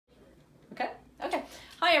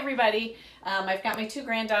Hi everybody. I've got my two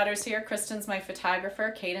granddaughters here. Kristen's my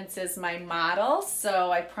photographer, Cadence is my model. So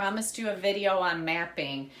I promised you a video on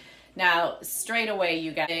mapping. Now straight away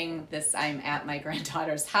you guys this, I'm at my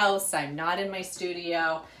granddaughter's house, I'm not in my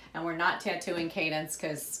studio, and we're not tattooing Cadence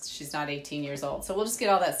because she's not 18 years old. So we'll just get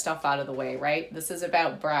all that stuff out of the way, right? This is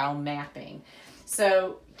about brow mapping.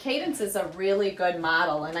 So Cadence is a really good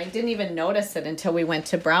model, and I didn't even notice it until we went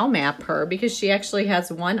to brow map her because she actually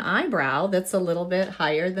has one eyebrow that's a little bit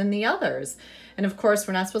higher than the others. And of course,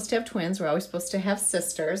 we're not supposed to have twins. We're always supposed to have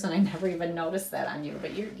sisters, and I never even noticed that on you.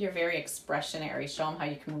 But you're very expressionary. Show them how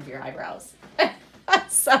you can move your eyebrows.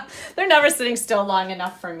 So they're never sitting still long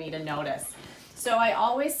enough for me to notice. So I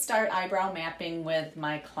always start eyebrow mapping with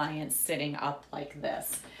my clients sitting up like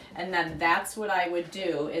this. And then that's what I would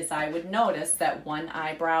do is I would notice that one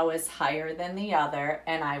eyebrow is higher than the other,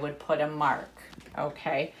 and I would put a mark,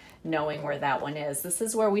 okay, knowing where that one is. This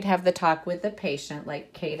is where we'd have the talk with the patient,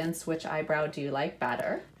 like, Cadence, which eyebrow do you like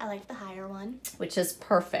better? I like the higher one. Which is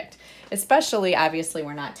perfect. Especially, obviously,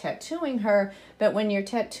 we're not tattooing her, but when you're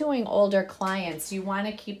tattooing older clients, you want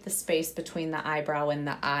to keep the space between the eyebrow and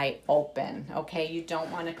the eye open, okay? You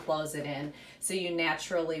don't want to close it in, so you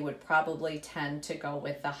naturally would probably tend to go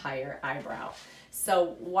with the higher eyebrow.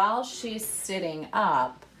 So while she's sitting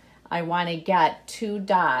up, I want to get two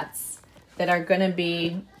dots that are going to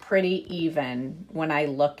be pretty even when I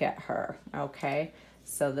look at her, okay?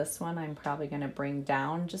 So this one I'm probably going to bring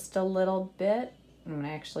down just a little bit. I'm going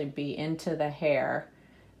to actually be into the hair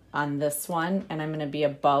on this one, and I'm going to be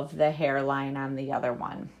above the hairline on the other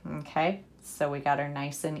one, okay? So we got her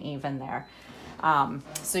nice and even there.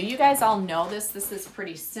 So you guys all know this. This is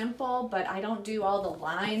pretty simple, but I don't do all the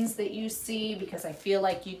lines that you see because I feel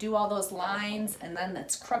like you do all those lines and then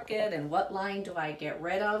it's crooked, and what line do I get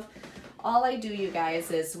rid of? All I do, you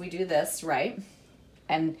guys, is we do this, right?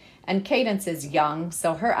 And Cadence is young,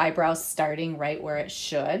 so her eyebrow's starting right where it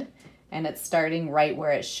should, and it's starting right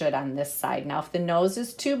where it should on this side. Now, if the nose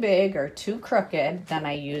is too big or too crooked, then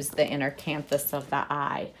I use the inner canthus of the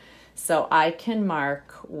eye. So I can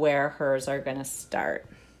mark where hers are going to start,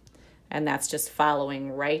 and that's just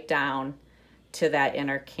following right down to that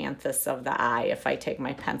inner canthus of the eye if I take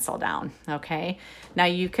my pencil down, okay? Now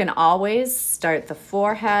you can always start the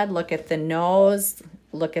forehead, look at the nose,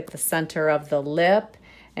 look at the center of the lip,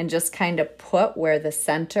 and just kind of put where the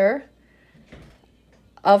center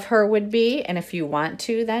of her would be. And if you want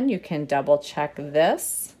to, then you can double check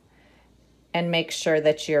this and make sure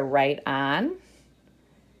that you're right on.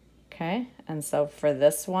 Okay, and so for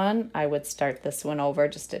this one, I would start this one over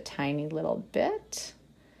just a tiny little bit.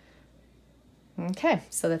 Okay,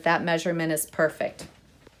 so that measurement is perfect.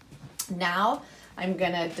 Now I'm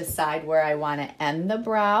gonna decide where I wanna end the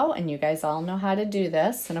brow, and you guys all know how to do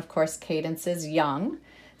this. And of course, Cadence is young,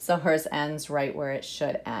 so hers ends right where it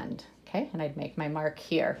should end. Okay, and I'd make my mark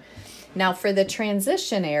here. Now for the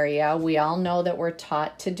transition area, we all know that we're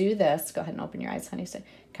taught to do this. Go ahead and open your eyes, honey. So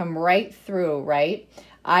come right through, right?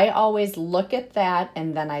 I always look at that,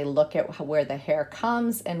 and then I look at where the hair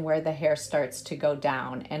comes and where the hair starts to go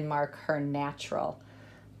down and mark her natural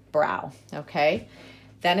brow, okay?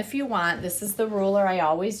 Then if you want, this is the ruler I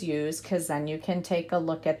always use because then you can take a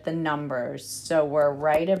look at the numbers. So we're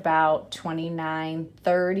right about 29,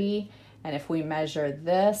 30, and if we measure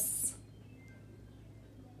this,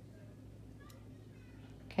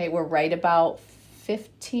 okay, we're right about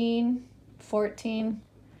 15, 14,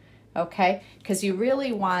 okay? Because you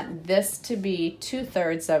really want this to be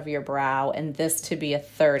 2/3 of your brow and this to be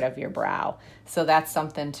 1/3 of your brow. So that's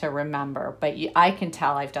something to remember. But I can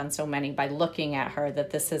tell, I've done so many by looking at her,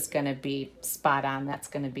 that this is going to be spot on. That's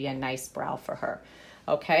going to be a nice brow for her,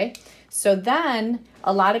 okay? So then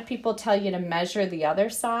a lot of people tell you to measure the other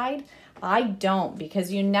side. I don't,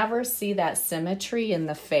 because you never see that symmetry in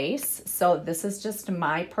the face. So this is just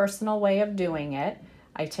my personal way of doing it.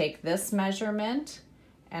 I take this measurement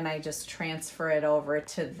and I just transfer it over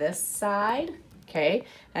to this side, okay?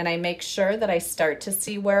 And I make sure that I start to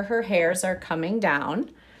see where her hairs are coming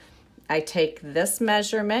down. I take this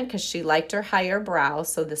measurement because she liked her higher brow,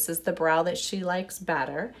 so this is the brow that she likes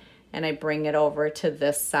better, and I bring it over to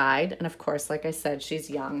this side. And of course, like I said, she's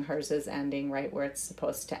young. Hers is ending right where it's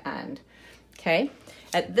supposed to end, okay?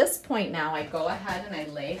 At this point now, I go ahead and I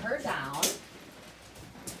lay her down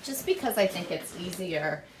just because I think it's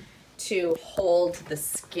easier to hold the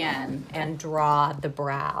skin and draw the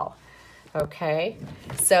brow, okay?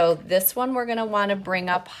 So this one we're gonna wanna bring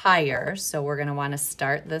up higher. So we're gonna wanna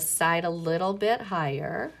start this side a little bit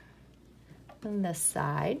higher than this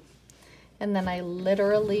side. And then I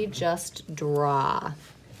literally just draw.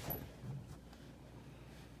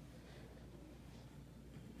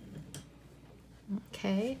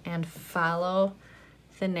 Okay, and follow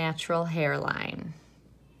the natural hairline.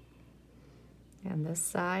 And this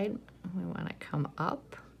side, we want to come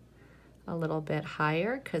up a little bit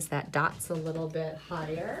higher because that dot's a little bit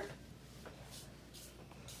higher.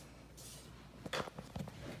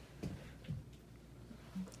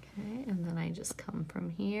 Okay, and then I just come from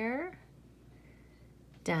here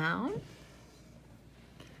down,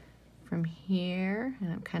 from here,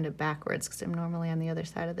 and I'm kind of backwards because I'm normally on the other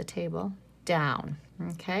side of the table, down,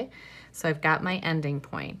 okay? So I've got my ending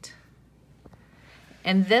point.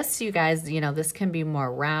 And this, you guys, you know, this can be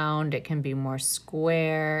more round, it can be more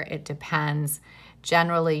square, it depends.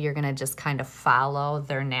 Generally, you're gonna just kind of follow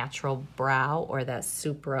their natural brow or that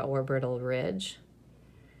supraorbital ridge.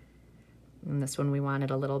 And this one, we want it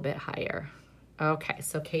a little bit higher. Okay,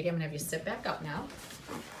 so Katie, I'm gonna have you sit back up now.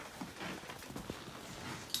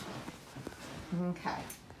 Okay.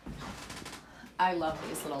 I love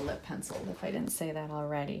these little lip pencils, if I didn't say that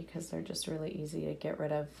already, because they're just really easy to get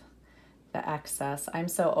rid of the excess. I'm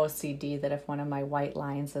so OCD that if one of my white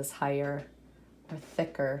lines is higher or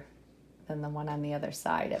thicker than the one on the other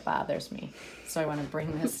side, it bothers me. So I want to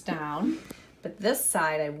bring this down. But this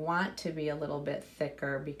side I want to be a little bit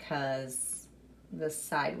thicker because this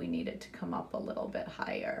side we need it to come up a little bit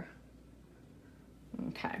higher.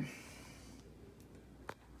 Okay.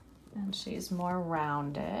 And she's more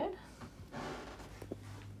rounded.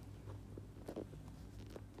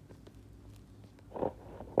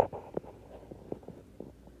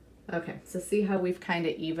 Okay, so see how we've kind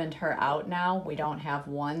of evened her out now? We don't have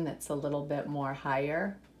one that's a little bit more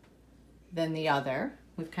higher than the other.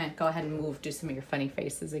 We've kind of, go ahead and move, do some of your funny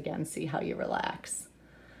faces again, see how you relax.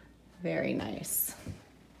 Very nice.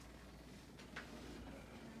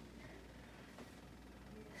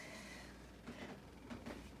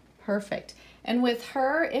 Perfect. And with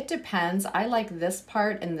her, it depends. I like this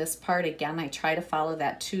part and this part. Again, I try to follow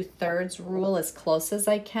that 2/3 rule as close as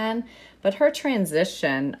I can. But her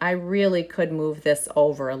transition, I really could move this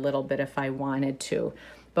over a little bit if I wanted to.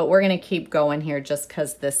 But we're going to keep going here just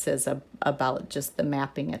because this is about just the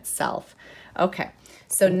mapping itself. Okay,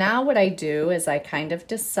 so now what I do is I kind of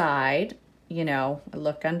decide, you know,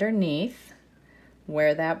 look underneath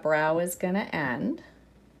where that brow is going to end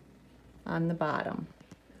on the bottom.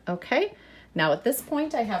 Okay, now at this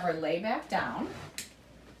point I have her lay back down.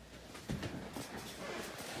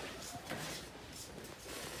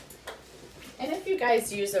 And if you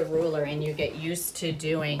guys use a ruler and you get used to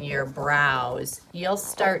doing your brows, you'll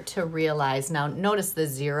start to realize, now notice the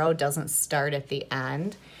 0 doesn't start at the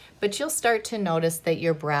end, but you'll start to notice that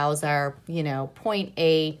your brows are, you know,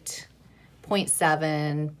 0.8,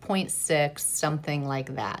 0.7, 0.6, something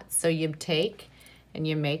like that. So you take and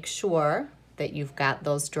you make sure that you've got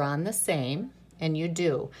those drawn the same, and you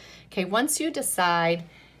do. Okay, once you decide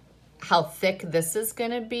how thick this is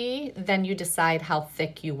gonna be, then you decide how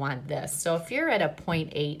thick you want this. So if you're at a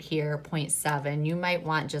 0.8 here, 0.7, you might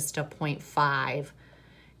want just a 0.5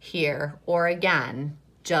 here, or again,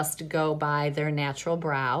 just go by their natural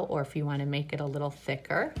brow, or if you wanna make it a little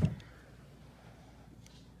thicker,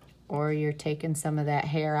 or you're taking some of that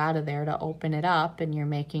hair out of there to open it up and you're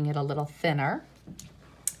making it a little thinner,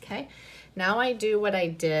 okay? Now I do what I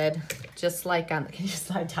did, just like on, can you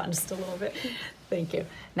slide down just a little bit? Thank you.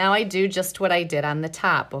 Now I do just what I did on the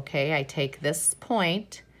top, okay? I take this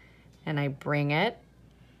point and I bring it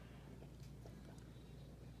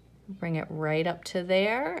right up to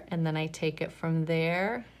there, and then I take it from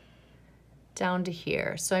there down to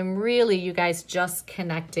here. So I'm really, you guys, just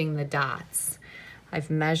connecting the dots. I've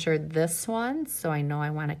measured this one, so I know I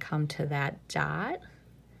want to come to that dot.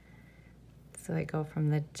 So I go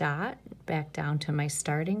from the dot back down to my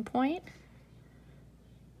starting point,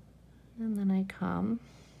 and then I come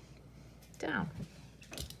down.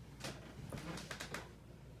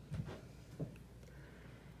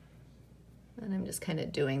 And I'm just kind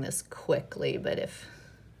of doing this quickly, but if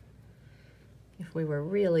we were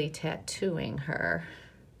really tattooing her,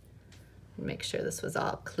 make sure this was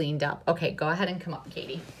all cleaned up. Okay, go ahead and come up,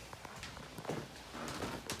 Katie.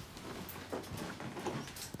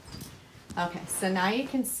 Okay, so now you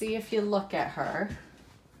can see, if you look at her,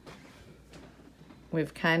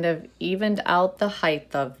 we've kind of evened out the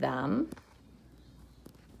height of them.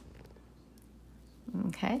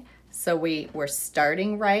 Okay, so we're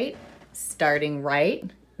starting right,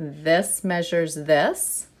 this measures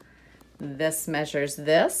this measures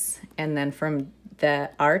this, and then from the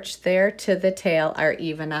arch there to the tail are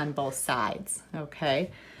even on both sides, okay?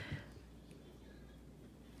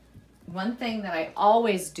 One thing that I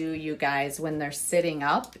always do, you guys, when they're sitting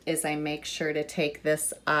up is I make sure to take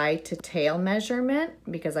this eye to tail measurement,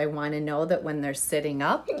 because I want to know that when they're sitting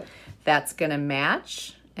up that's gonna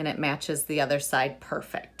match, and it matches the other side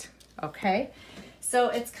perfect, okay? So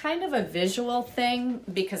it's kind of a visual thing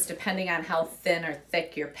because depending on how thin or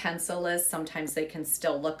thick your pencil is, sometimes they can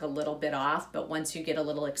still look a little bit off, but once you get a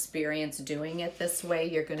little experience doing it this way,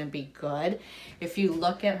 you're gonna be good. If you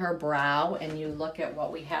look at her brow and you look at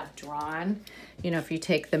what we have drawn, you know, if you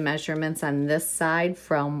take the measurements on this side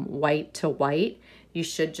from white to white, you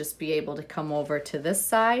should just be able to come over to this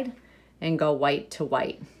side and go white to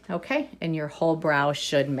white, okay? And your whole brow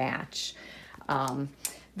should match.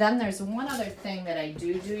 Then there's one other thing that I do,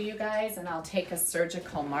 you guys, and I'll take a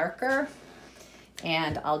surgical marker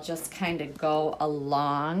and I'll just kind of go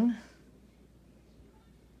along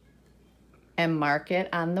and mark it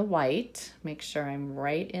on the white. Make sure I'm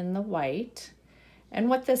right in the white. And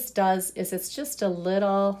what this does is it's just a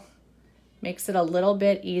little, makes it a little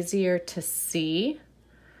bit easier to see,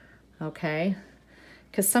 okay?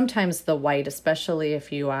 Because sometimes the white, especially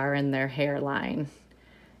if you are in their hairline,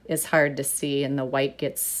 is hard to see and the white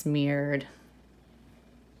gets smeared.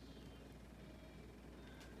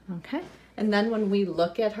 Okay, and then when we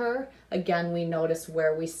look at her, again, we notice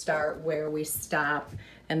where we start, where we stop,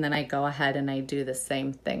 and then I go ahead and I do the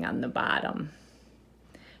same thing on the bottom.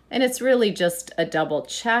 And it's really just a double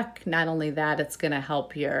check. Not only that, it's gonna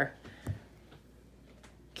help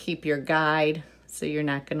keep your guide so you're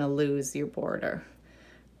not gonna lose your border.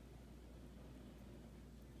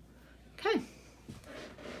 Okay.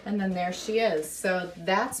 And then there she is. So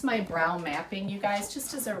that's my brow mapping, you guys.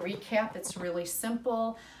 Just as a recap, it's really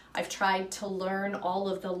simple. I've tried to learn all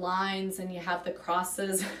of the lines and you have the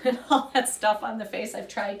crosses and all that stuff on the face. I've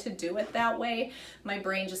tried to do it that way. My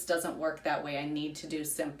brain just doesn't work that way. I need to do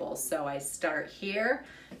simple. So I start here,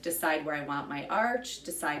 decide where I want my arch,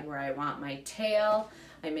 decide where I want my tail.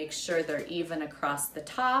 I make sure they're even across the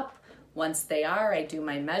top. Once they are, I do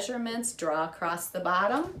my measurements, draw across the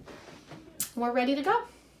bottom. We're ready to go.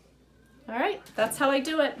 All right, that's how I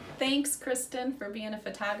do it. Thanks, Kristen, for being a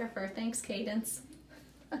photographer. Thanks, Cadence.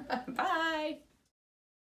 Bye.